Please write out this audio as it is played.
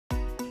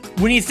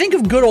When you think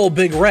of good old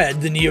Big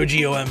Red, the Neo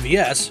Geo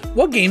MVS,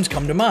 what games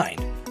come to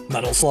mind?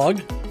 Metal Slug?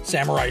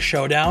 Samurai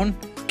Showdown?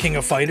 King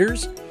of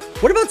Fighters?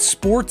 What about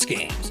sports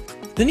games?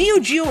 The Neo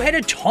Geo had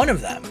a ton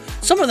of them.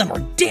 Some of them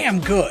were damn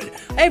good.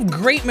 I have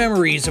great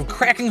memories of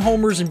cracking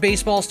homers in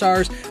Baseball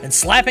Stars and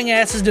slapping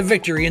asses to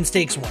victory in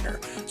Stakes Winner.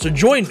 So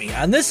join me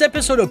on this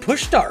episode of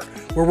Push Start,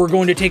 where we're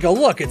going to take a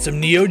look at some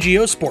Neo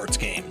Geo sports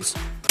games.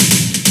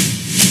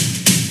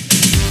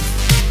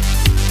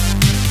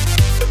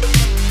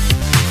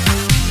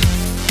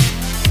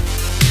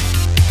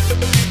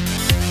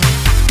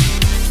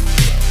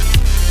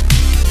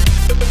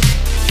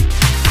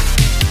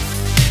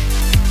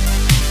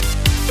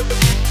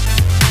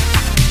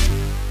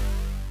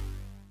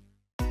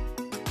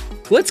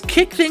 Let's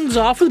kick things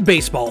off with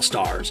Baseball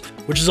Stars,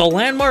 which is a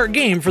landmark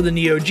game for the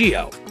Neo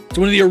Geo. It's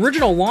one of the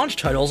original launch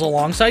titles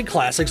alongside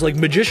classics like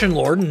Magician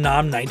Lord and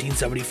Nom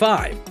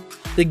 1975.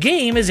 The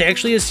game is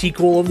actually a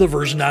sequel of the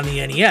version on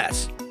the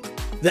NES.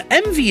 The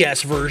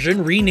MVS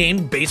version,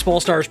 renamed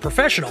Baseball Stars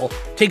Professional,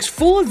 takes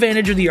full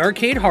advantage of the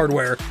arcade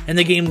hardware, and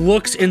the game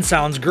looks and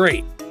sounds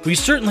great. We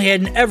certainly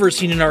hadn't ever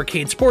seen an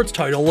arcade sports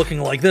title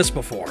looking like this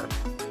before.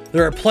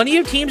 There are plenty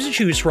of teams to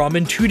choose from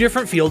and 2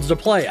 different fields to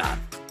play on.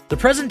 The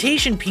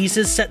presentation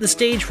pieces set the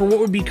stage for what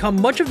would become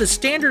much of the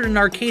standard in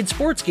arcade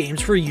sports games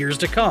for years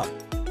to come.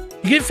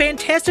 You get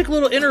fantastic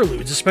little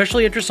interludes,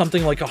 especially after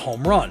something like a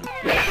home run.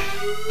 It's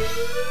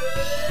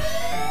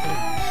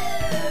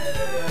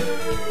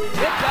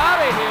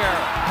out of here!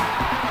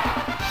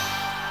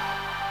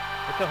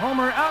 It's a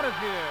homer out of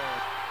here.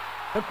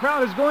 The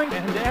crowd is going,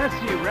 and as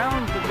he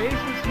rounds the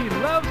bases, he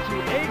loves to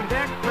egg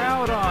that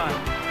crowd on.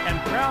 And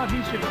proud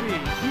he should be.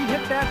 He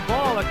hit that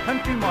ball a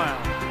country mile.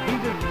 He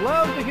just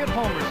loves to hit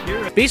homers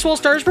here. Baseball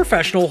Stars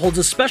Professional holds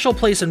a special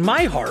place in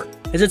my heart,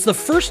 as it's the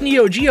first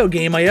Neo Geo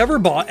game I ever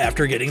bought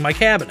after getting my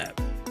cabinet.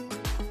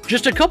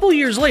 Just a couple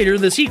years later,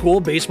 the sequel,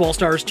 Baseball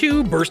Stars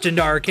 2, burst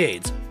into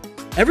arcades.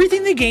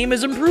 Everything the game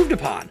is improved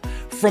upon.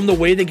 From the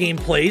way the game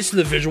plays to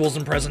the visuals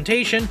and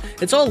presentation,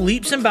 it's all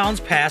leaps and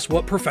bounds past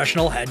what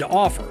Professional had to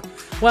offer.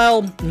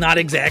 Well, not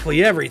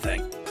exactly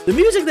everything. The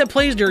music that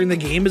plays during the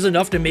game is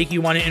enough to make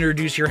you want to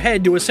introduce your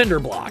head to a cinder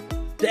block.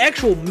 The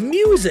actual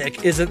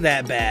music isn't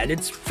that bad,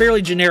 it's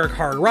fairly generic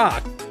hard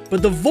rock,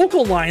 but the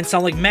vocal lines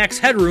sound like Max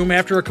Headroom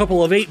after a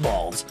couple of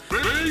 8-balls.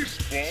 Baseball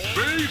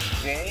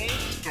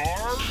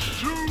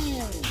Stars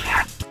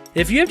 2!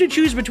 If you have to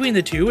choose between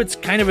the two, it's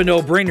kind of a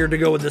no-brainer to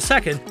go with the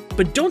second,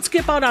 but don't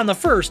skip out on the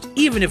first,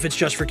 even if it's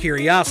just for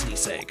curiosity's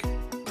sake.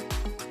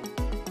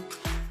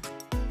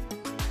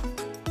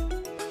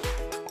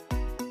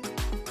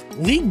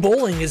 League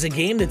Bowling is a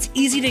game that's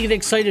easy to get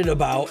excited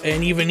about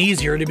and even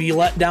easier to be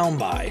let down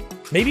by.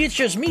 Maybe it's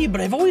just me,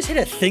 but I've always had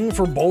a thing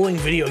for bowling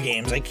video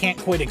games. I can't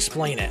quite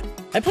explain it.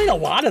 I played a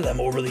lot of them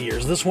over the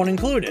years, this one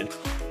included.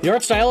 The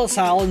art style is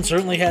solid and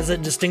certainly has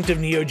that distinctive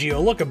Neo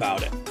Geo look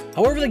about it.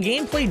 However, the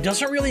gameplay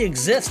doesn't really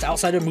exist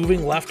outside of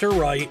moving left or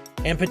right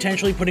and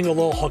potentially putting a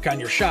little hook on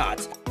your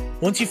shots.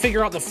 Once you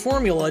figure out the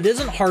formula, it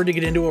isn't hard to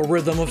get into a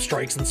rhythm of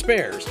strikes and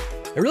spares.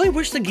 I really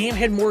wish the game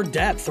had more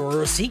depth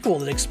or a sequel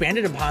that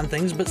expanded upon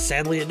things, but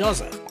sadly it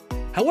doesn't.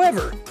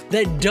 However,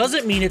 that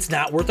doesn't mean it's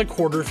not worth a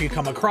quarter if you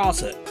come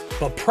across it,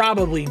 but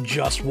probably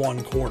just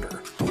 1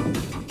 quarter.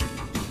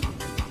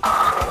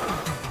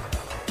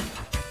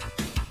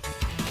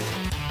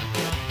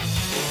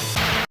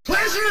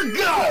 Pleasure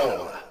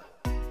go!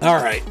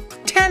 Alright,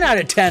 10 out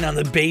of 10 on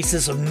the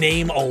basis of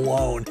name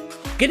alone.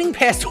 Getting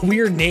past a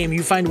weird name,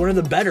 you find one of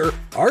the better,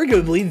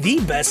 arguably the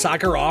best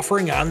soccer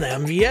offering on the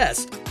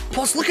MVS.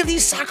 Plus, look at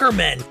these soccer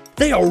men.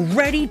 They are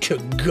ready to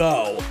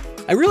go.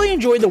 I really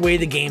enjoyed the way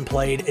the game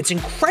played. It's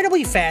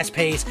incredibly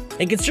fast-paced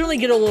and can certainly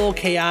get a little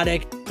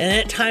chaotic, and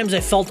at times I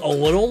felt a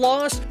little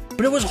lost,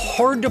 but it was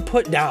hard to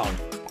put down.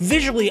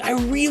 Visually, I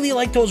really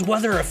like those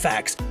weather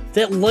effects.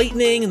 That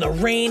lightning and the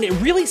rain, it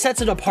really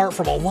sets it apart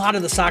from a lot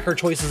of the soccer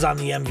choices on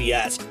the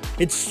MVS.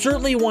 It's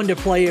certainly one to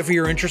play if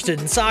you're interested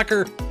in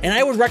soccer, and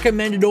I would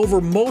recommend it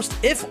over most,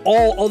 if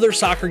all, other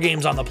soccer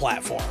games on the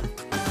platform.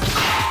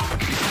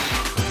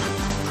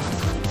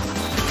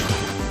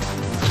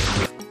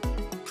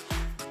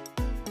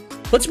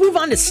 Let's move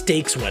on to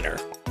Stakes Winner.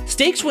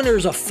 Stakes Winner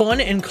is a fun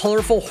and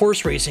colorful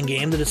horse racing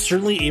game that is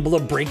certainly able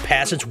to break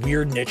past its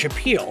weird niche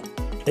appeal.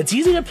 It's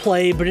easy to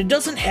play, but it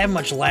doesn't have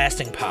much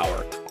lasting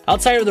power.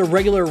 Outside of the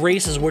regular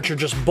races, which are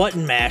just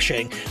button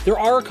mashing, there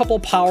are a couple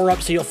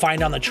power-ups that you'll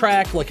find on the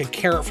track, like a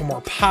carrot for more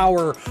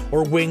power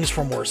or wings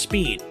for more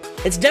speed.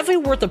 It's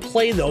definitely worth a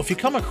play though if you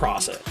come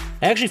across it.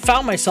 I actually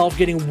found myself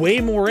getting way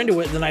more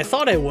into it than I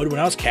thought I would when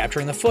I was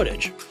capturing the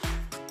footage.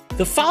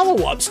 The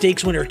follow-up,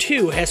 Stakes Winner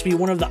 2, has to be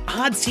one of the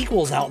odd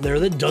sequels out there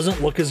that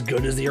doesn't look as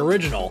good as the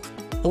original.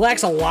 It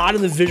lacks a lot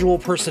of the visual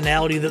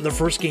personality that the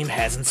first game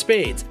has in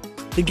spades.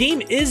 The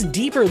game is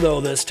deeper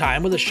though this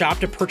time, with a shop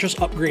to purchase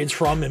upgrades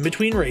from in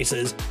between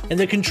races, and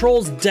the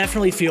controls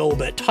definitely feel a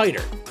bit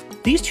tighter.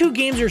 These 2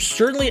 games are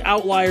certainly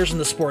outliers in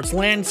the sports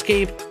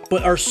landscape,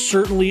 but are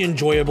certainly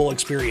enjoyable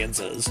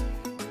experiences.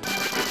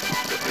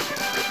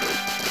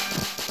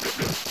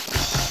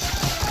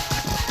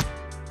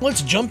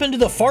 Let's jump into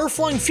the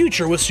far-flung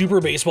future with Super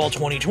Baseball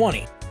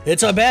 2020.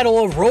 It's a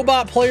battle of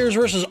robot players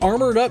versus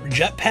armored-up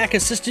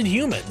jetpack-assisted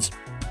humans.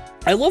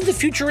 I love the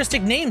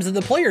futuristic names that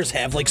the players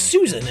have, like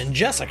Susan and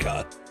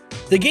Jessica.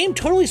 The game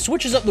totally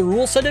switches up the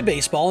rule set of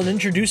baseball and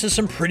introduces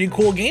some pretty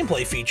cool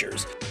gameplay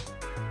features.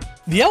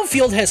 The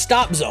outfield has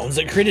stop zones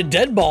that create a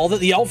dead ball that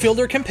the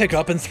outfielder can pick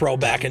up and throw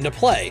back into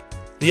play.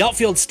 The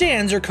outfield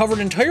stands are covered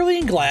entirely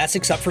in glass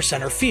except for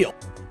center field.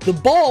 The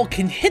ball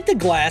can hit the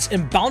glass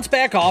and bounce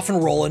back off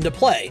and roll into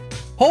play.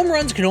 Home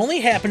runs can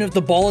only happen if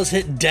the ball is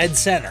hit dead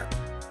center.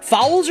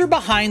 Fouls are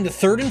behind the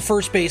third and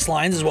first base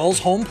lines as well as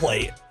home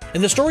plate.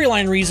 And the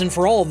storyline reason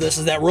for all of this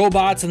is that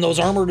robots and those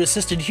armored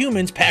assisted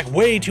humans pack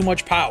way too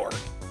much power.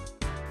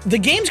 The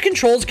game's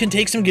controls can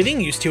take some getting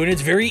used to, and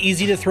it's very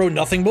easy to throw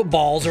nothing but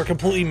balls or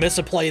completely miss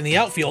a play in the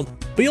outfield,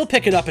 but you'll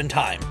pick it up in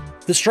time.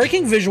 The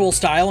striking visual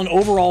style and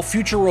overall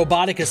future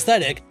robotic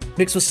aesthetic,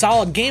 mixed with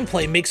solid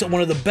gameplay, makes it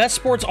one of the best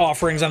sports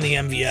offerings on the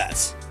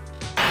MVS.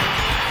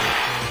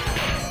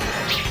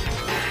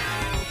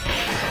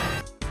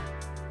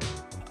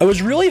 I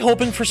was really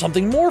hoping for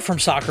something more from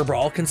Soccer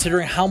Brawl,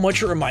 considering how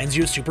much it reminds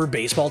you of Super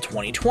Baseball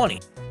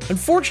 2020.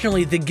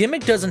 Unfortunately, the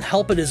gimmick doesn't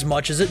help it as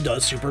much as it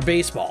does Super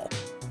Baseball.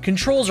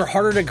 Controls are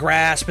harder to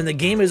grasp, and the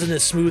game isn't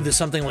as smooth as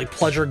something like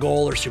Pleasure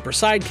Goal or Super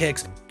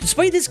Sidekicks,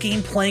 despite this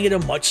game playing at a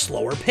much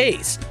slower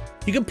pace.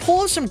 You can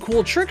pull off some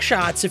cool trick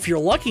shots if you're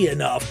lucky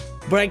enough,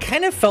 but I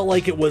kind of felt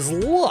like it was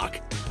luck.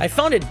 I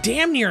found it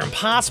damn near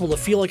impossible to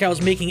feel like I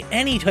was making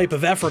any type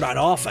of effort on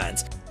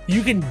offense.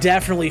 You can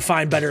definitely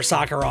find better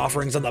soccer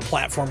offerings on the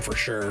platform for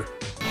sure.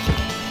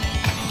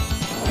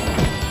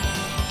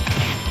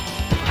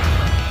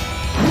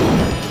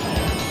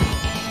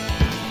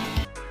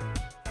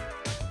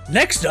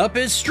 Next up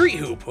is Street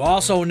Hoop,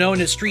 also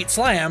known as Street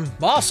Slam,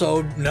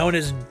 also known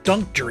as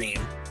Dunk Dream.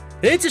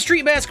 It's a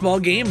street basketball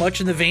game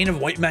much in the vein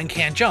of White Men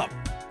Can't Jump.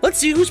 Let's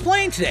see who's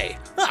playing today.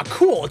 Ah,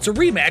 cool, it's a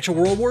rematch of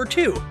World War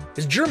II,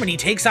 as Germany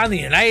takes on the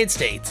United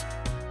States.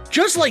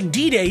 Just like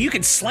D-Day, you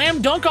can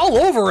slam dunk all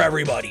over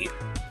everybody.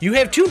 You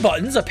have two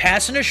buttons, a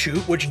pass and a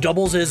shoot, which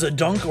doubles as a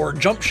dunk or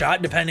jump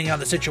shot depending on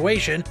the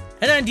situation,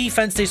 and on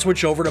defense they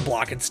switch over to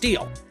block and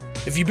steal.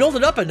 If you build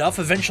it up enough,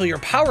 eventually your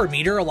power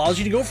meter allows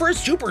you to go for a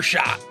super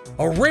shot,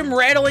 a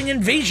rim-rattling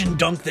invasion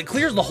dunk that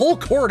clears the whole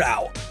court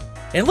out.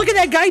 And look at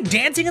that guy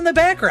dancing in the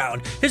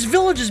background. His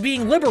village is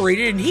being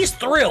liberated and he's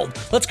thrilled.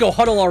 Let's go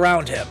huddle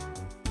around him.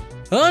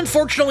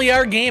 Unfortunately,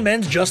 our game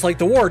ends just like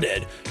the war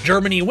did.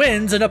 Germany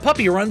wins and a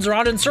puppy runs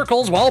around in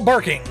circles while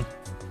barking.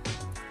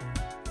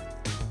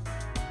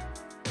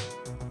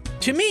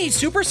 To me,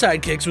 Super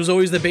Sidekicks was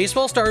always the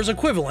Baseball Stars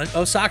equivalent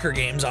of soccer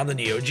games on the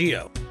Neo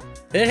Geo.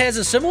 It has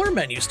a similar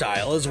menu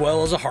style as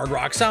well as a hard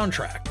rock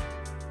soundtrack.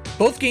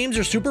 Both games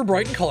are super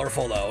bright and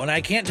colorful though, and I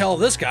can't tell if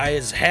this guy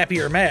is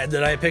happy or mad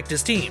that I picked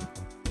his team.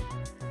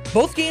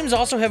 Both games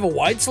also have a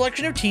wide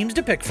selection of teams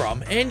to pick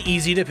from and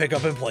easy to pick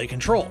up and play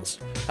controls.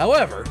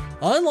 However,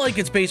 unlike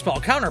its baseball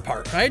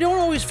counterpart, I don't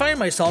always find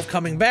myself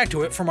coming back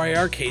to it for my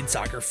arcade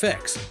soccer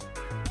fix.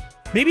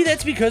 Maybe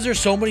that's because there's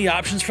so many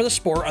options for the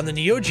sport on the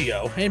Neo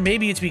Geo, and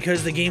maybe it's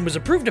because the game was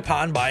improved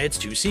upon by its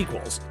two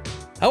sequels.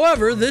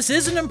 However, this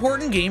is an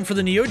important game for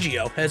the Neo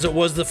Geo, as it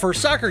was the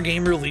first soccer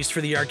game released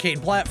for the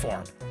arcade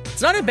platform.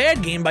 It's not a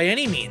bad game by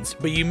any means,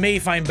 but you may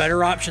find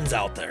better options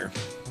out there.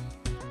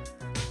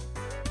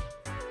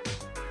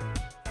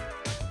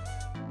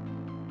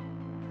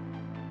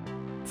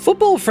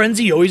 Football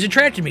Frenzy always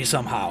attracted me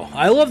somehow.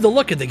 I love the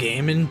look of the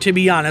game, and to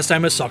be honest,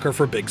 I'm a sucker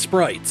for big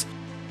sprites.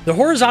 The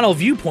horizontal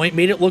viewpoint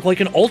made it look like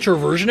an ultra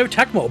version of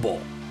Tecmo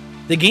Bowl.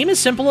 The game is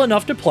simple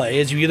enough to play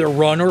as you either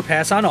run or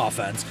pass on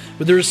offense,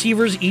 with the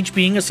receivers each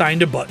being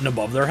assigned a button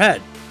above their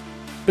head.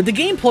 But the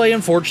gameplay,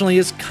 unfortunately,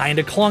 is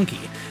kinda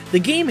clunky. The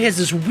game has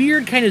this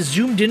weird kind of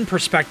zoomed in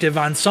perspective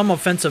on some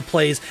offensive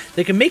plays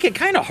that can make it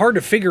kinda hard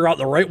to figure out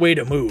the right way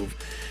to move.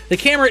 The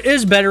camera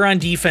is better on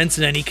defense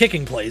than any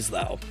kicking plays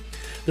though.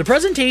 The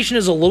presentation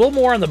is a little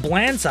more on the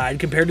bland side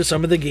compared to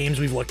some of the games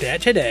we've looked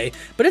at today,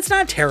 but it's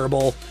not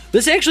terrible.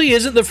 This actually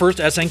isn't the first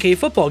SNK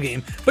football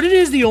game, but it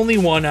is the only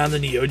one on the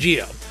Neo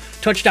Geo.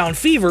 Touchdown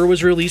Fever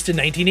was released in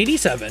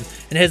 1987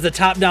 and has the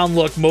top-down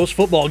look most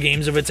football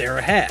games of its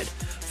era had.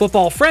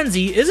 Football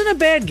Frenzy isn't a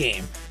bad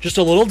game, just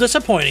a little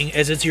disappointing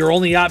as it's your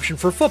only option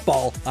for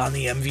football on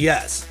the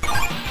MVS.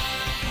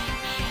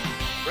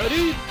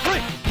 Ready,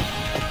 play!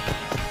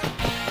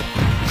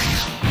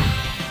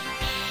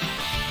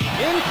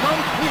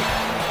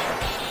 Incomplete!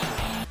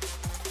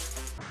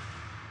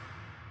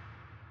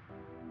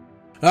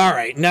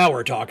 Alright, now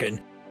we're talking.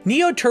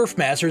 Neo Turf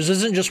Masters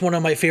isn't just one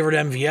of my favorite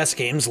MVS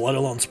games, let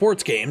alone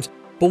sports games,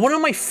 but one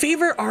of my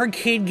favorite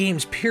arcade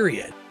games,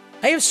 period.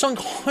 I have sunk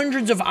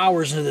hundreds of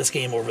hours into this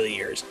game over the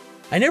years.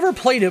 I never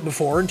played it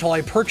before until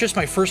I purchased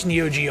my first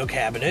Neo Geo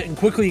cabinet and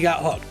quickly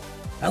got hooked.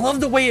 I love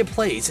the way it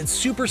plays, it's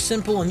super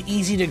simple and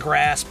easy to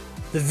grasp.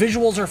 The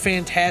visuals are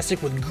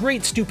fantastic with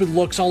great stupid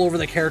looks all over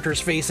the characters'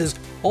 faces,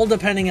 all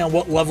depending on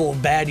what level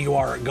of bad you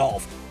are at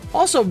golf.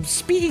 Also,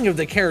 speaking of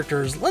the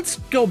characters, let's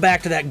go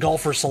back to that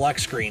golfer select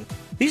screen.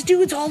 These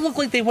dudes all look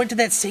like they went to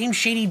that same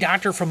shady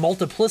doctor from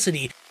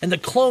Multiplicity, and the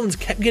clones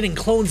kept getting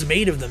clones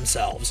made of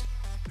themselves.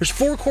 There's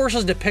 4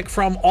 courses to pick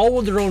from, all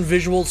with their own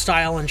visual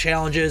style and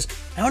challenges.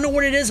 I don't know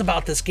what it is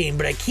about this game,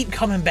 but I keep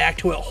coming back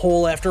to it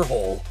hole after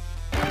hole.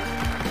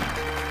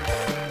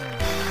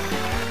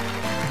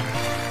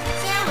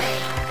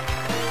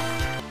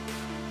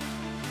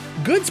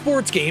 Good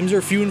sports games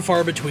are few and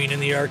far between in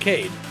the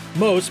arcade.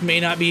 Most may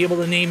not be able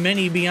to name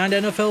many beyond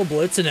NFL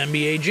Blitz and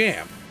NBA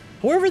Jam.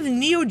 However, the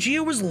Neo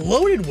Geo is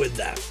loaded with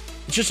them.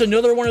 It's just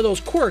another one of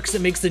those quirks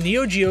that makes the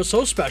Neo Geo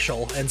so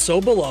special and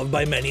so beloved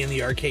by many in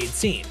the arcade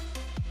scene.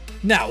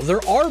 Now,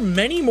 there are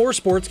many more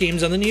sports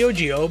games on the Neo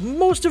Geo,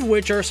 most of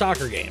which are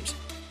soccer games.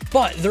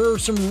 But there are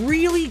some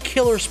really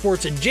killer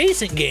sports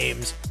adjacent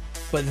games,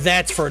 but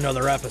that's for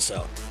another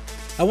episode.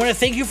 I want to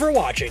thank you for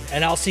watching,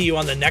 and I'll see you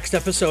on the next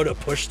episode of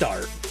Push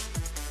Start.